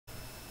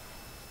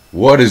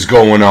What is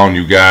going on,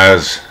 you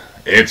guys?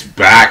 It's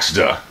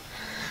Baxter,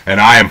 and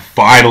I am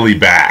finally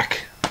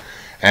back.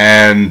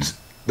 And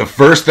the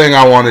first thing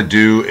I want to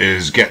do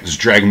is get this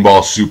Dragon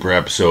Ball Super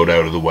episode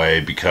out of the way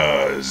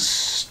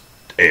because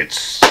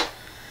it's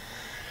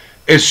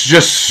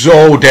just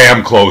so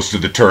damn close to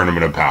the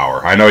Tournament of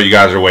Power. I know you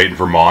guys are waiting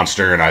for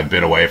Monster, and I've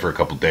been away for a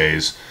couple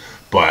days,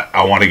 but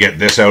I want to get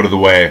this out of the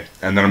way,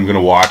 and then I'm going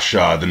to watch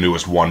the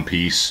newest One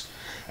Piece,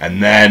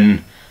 and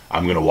then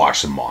I'm going to watch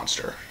some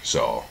Monster.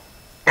 So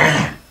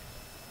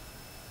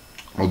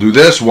I'll do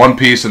this, One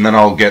Piece, and then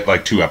I'll get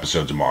like 2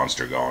 episodes of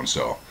Monster going,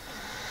 so.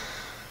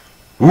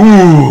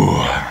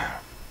 Ooh.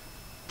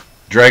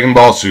 Dragon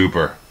Ball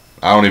Super.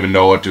 I don't even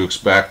know what to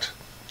expect.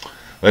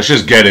 Let's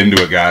just get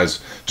into it,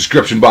 guys.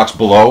 Description box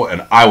below,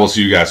 and I will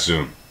see you guys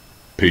soon.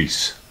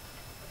 Peace.